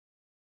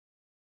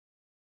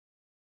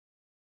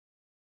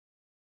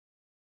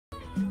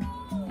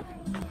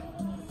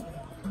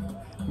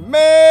Merry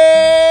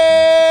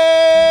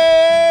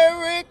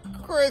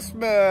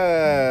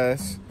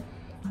Christmas!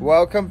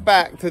 Welcome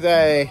back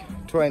today,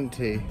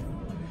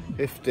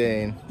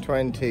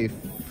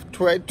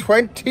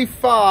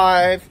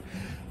 25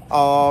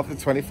 of the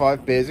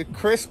 25 Beers of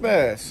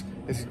Christmas.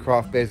 This is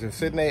Craft Beers of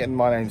Sydney and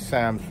my name's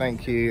Sam.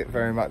 Thank you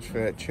very much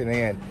for tuning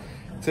in.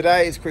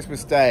 Today is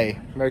Christmas Day.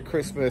 Merry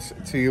Christmas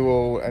to you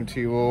all, and to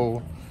you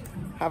all,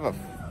 have a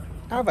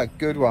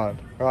good one,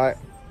 right?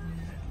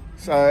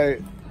 So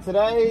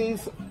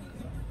today's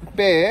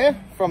beer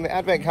from the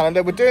advent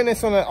calendar, we're doing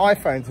this on an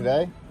iPhone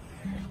today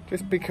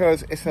just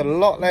because it's a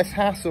lot less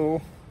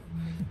hassle,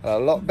 a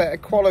lot better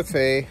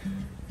quality.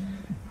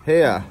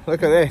 Here,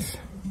 look at this,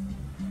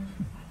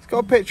 it's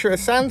got a picture of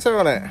Santa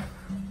on it.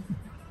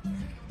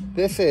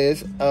 This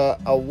is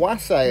a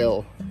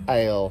wassail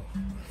ale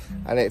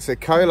and it's a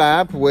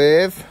collab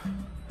with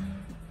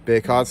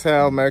Beer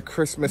Cartel. Merry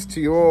Christmas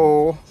to you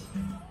all,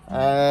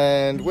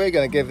 and we're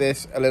going to give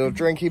this a little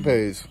drinky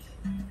poos.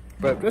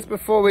 But just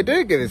before we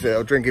do give this a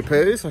little drinky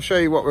poos, I'll show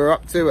you what we're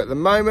up to at the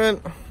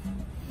moment.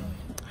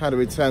 How do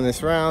we turn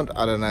this around?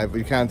 I don't know, but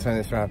we can turn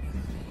this around.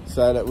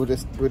 So that we'll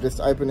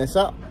just open this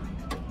up.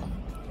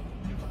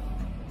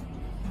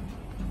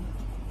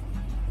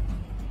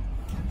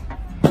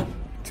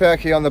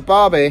 Turkey on the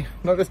Barbie,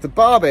 not just the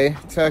Barbie,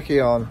 turkey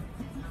on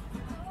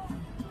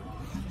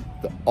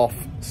the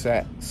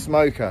offset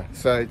smoker.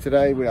 So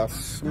today we are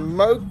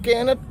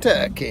smoking a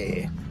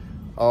turkey.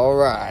 All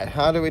right,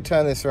 how do we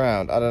turn this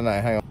around? I don't know,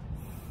 hang on.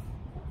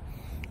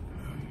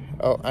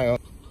 Oh, hang on.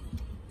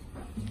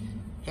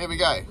 Here we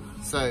go.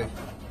 So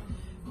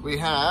we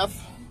have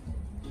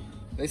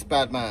this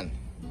bad man,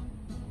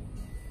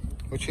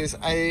 which is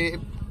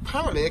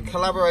apparently a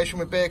collaboration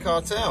with Beer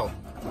Cartel.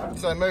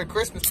 So Merry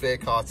Christmas, Beer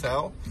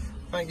Cartel.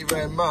 Thank you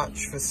very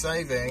much for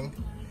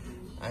saving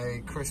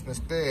a Christmas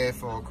beer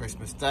for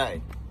Christmas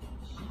Day.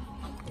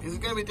 It's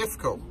going to be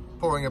difficult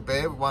pouring a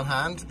beer with one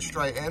hand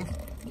straight in.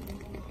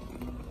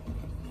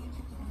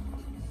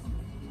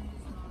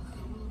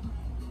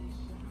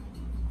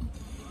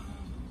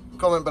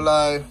 Comment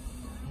below.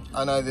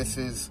 I know this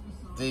is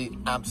the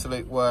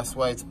absolute worst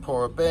way to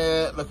pour a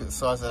beer. Look at the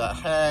size of that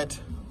head.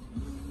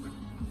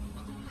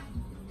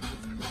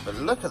 But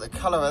look at the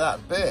colour of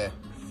that beer.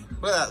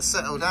 Let that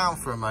settle down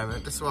for a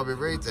moment, just while we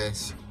read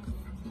this.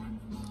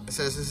 It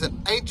says, it's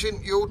an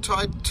ancient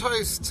Yuletide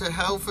toast to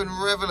health and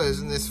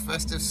revellers in this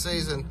festive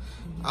season.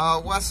 Our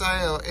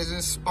wassail is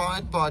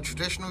inspired by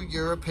traditional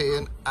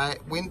European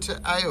winter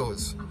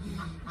ales.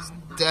 It's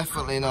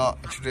definitely not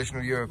a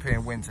traditional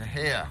European winter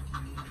here.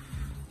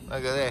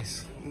 Look at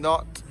this,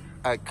 not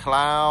a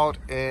cloud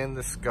in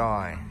the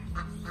sky.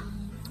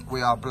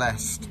 We are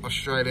blessed.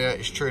 Australia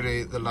is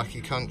truly the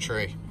lucky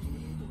country.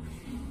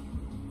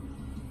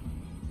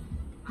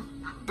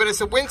 But it's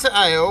a winter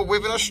ale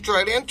with an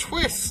Australian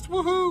twist,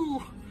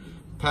 woohoo!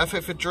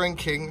 Perfect for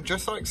drinking,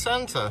 just like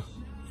Santa.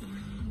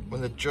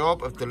 When the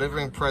job of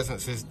delivering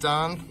presents is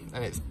done,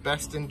 and it's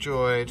best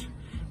enjoyed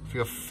with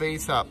your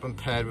feet up and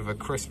paired with a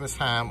Christmas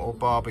ham or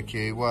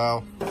barbecue.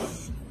 Well,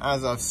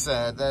 as I've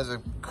said, there's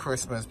a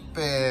Christmas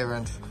beer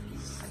and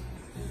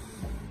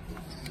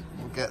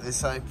we'll get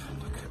this open.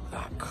 Look at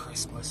that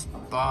Christmas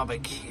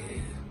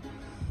barbecue.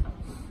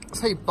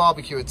 Let's say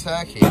barbecue a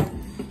turkey,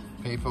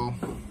 people.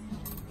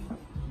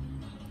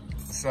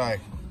 So,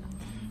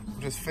 we'll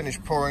just finish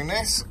pouring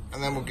this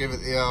and then we'll give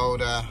it the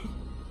old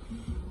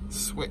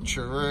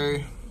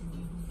switcheroo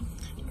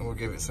and we'll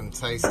give it some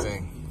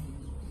tasting.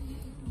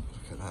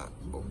 Look at that,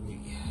 oh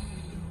yeah,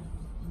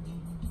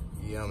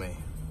 yummy.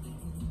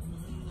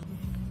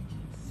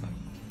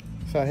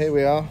 So here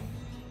we are.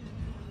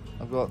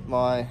 I've got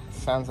my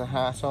Santa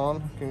hat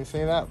on. Can you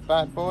see that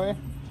bad boy?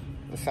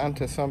 The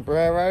Santa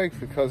sombrero,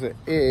 because it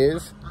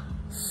is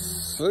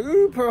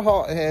super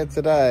hot here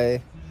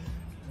today.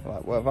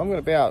 Right, well, if I'm going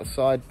to be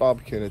outside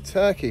barbecuing a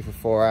turkey for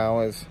 4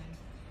 hours,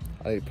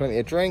 I need plenty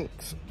of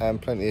drinks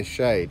and plenty of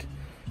shade.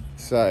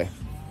 So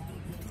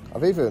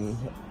I've even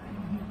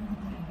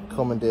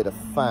commandeered a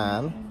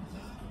fan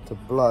to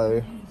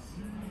blow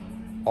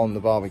on the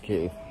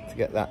barbecue to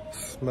get that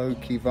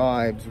smoky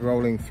vibes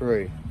rolling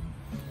through.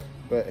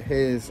 But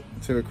here's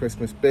to a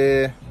Christmas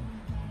beer.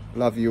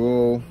 Love you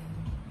all.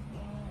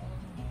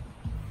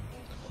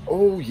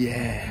 Oh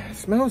yeah, it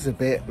smells a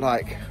bit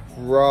like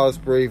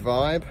raspberry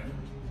vibe.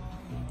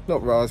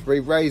 Not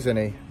raspberry,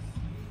 raisiny.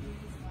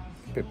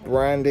 Bit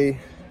brandy,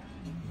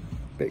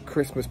 bit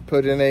Christmas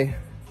puddingy,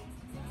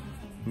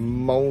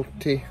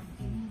 malty.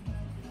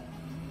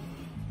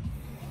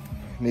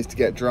 Needs to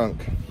get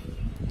drunk.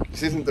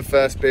 This isn't the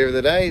first beer of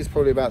the day, it's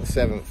probably about the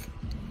 7th.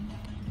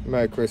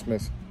 Merry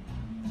Christmas.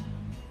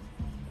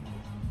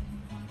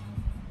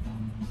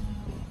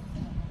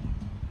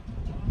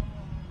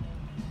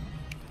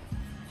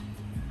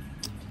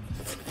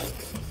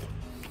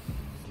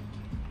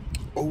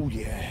 Oh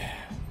yeah.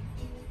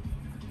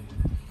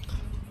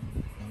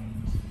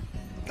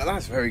 Now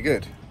that's very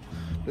good.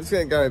 Let's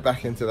get going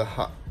back into the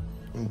hut,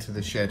 into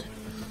the shed.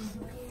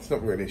 It's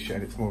not really a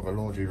shed, it's more of a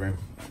laundry room.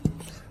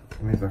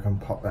 It means I can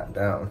pop that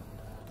down.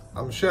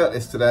 I'm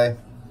shirtless today.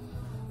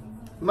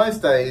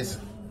 Most days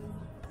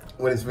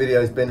when this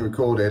video has been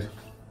recorded,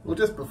 well,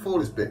 just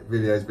before this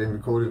video has been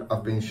recorded,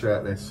 I've been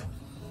shirtless.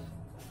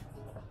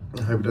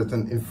 I hope it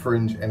doesn't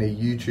infringe any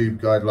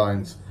YouTube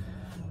guidelines.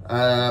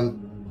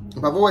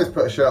 But I've always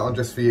put a shirt on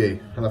just for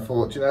you, and I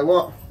thought, you know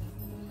what?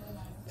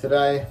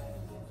 Today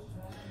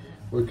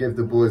we'll give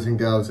the boys and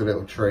girls a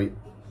little treat,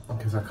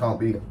 because I can't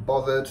be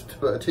bothered to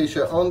put a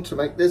t-shirt on to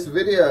make this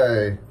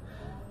video.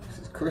 This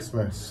is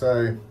Christmas,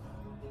 so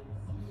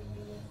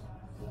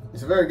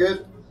it's very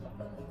good.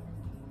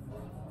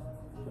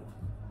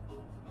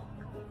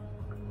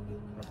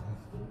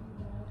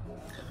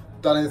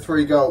 Done in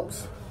 3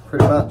 gulps,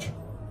 pretty much.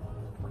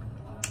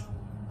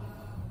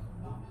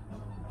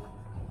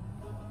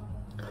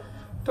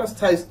 Does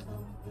taste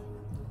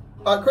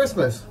like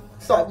Christmas.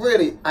 It's like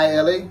really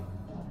ale-y.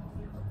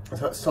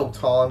 It's like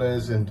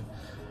sultanas and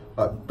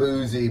like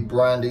boozy,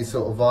 brandy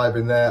sort of vibe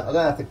in there. I don't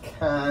have the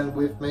can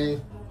with me.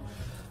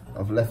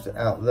 I've left it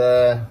out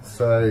there,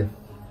 so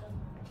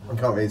I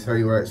can't really tell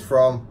you where it's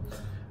from.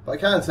 But I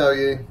can tell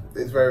you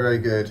it's very, very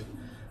good.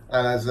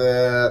 And as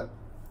a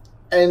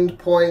end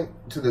point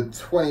to the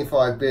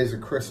 25 beers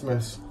of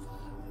Christmas,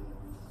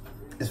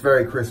 it's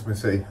very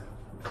Christmassy.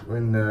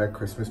 When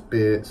Christmas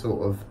beer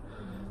sort of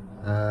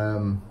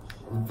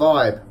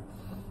vibe.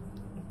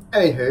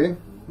 Anywho,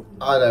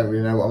 I don't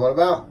really know what I'm on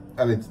about,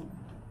 and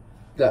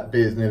that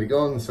beer's nearly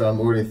gone, so I'm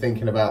already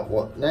thinking about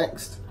what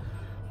next.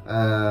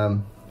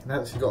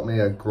 Nancy got me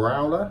a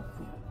growler.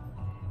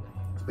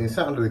 It's been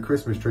sat under the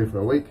Christmas tree for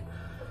a week,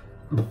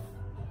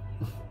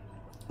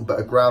 but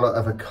a growler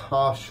of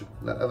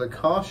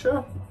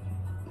Acacia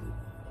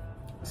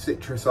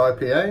citrus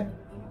IPA,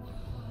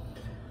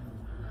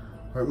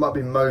 or it might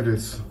be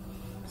Modus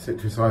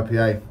citrus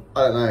IPA. I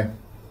don't know.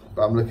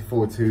 But I'm looking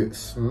forward to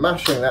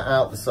smashing that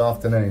out this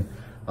afternoon.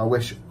 I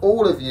wish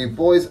all of you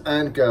boys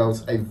and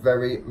girls a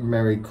very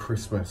Merry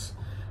Christmas.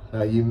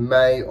 Now, you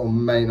may or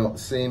may not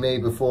see me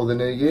before the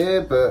new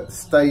year, but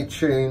stay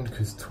tuned,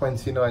 because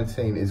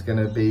 2019 is going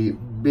to be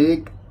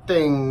big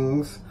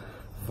things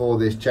for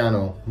this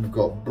channel. We've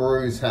got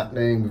brews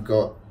happening, we've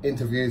got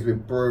interviews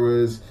with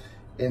brewers,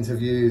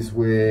 interviews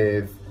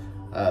with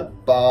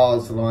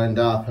bars lined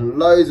up, and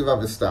loads of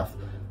other stuff.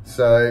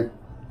 So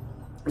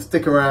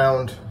stick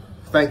around.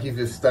 Thank you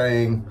for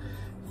staying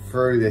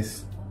through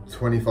this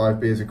 25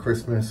 beers of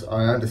Christmas.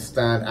 I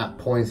understand at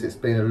points it's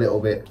been a little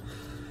bit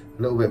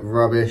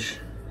rubbish,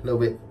 a little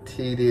bit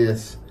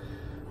tedious,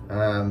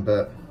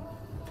 but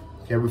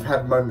yeah, we've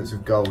had moments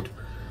of gold.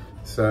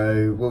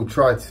 So we'll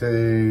try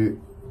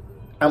to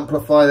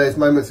amplify those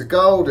moments of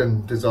gold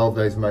and dissolve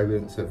those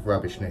moments of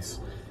rubbishness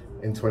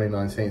in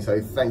 2019.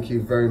 So thank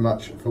you very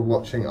much for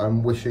watching.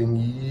 I'm wishing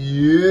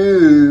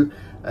you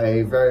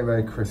a very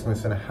Merry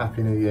Christmas and a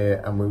Happy New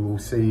Year, and we will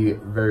see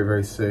you very,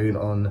 very soon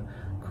on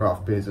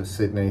Craft Beers of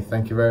Sydney.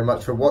 Thank you very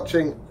much for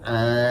watching,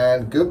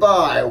 and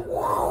goodbye.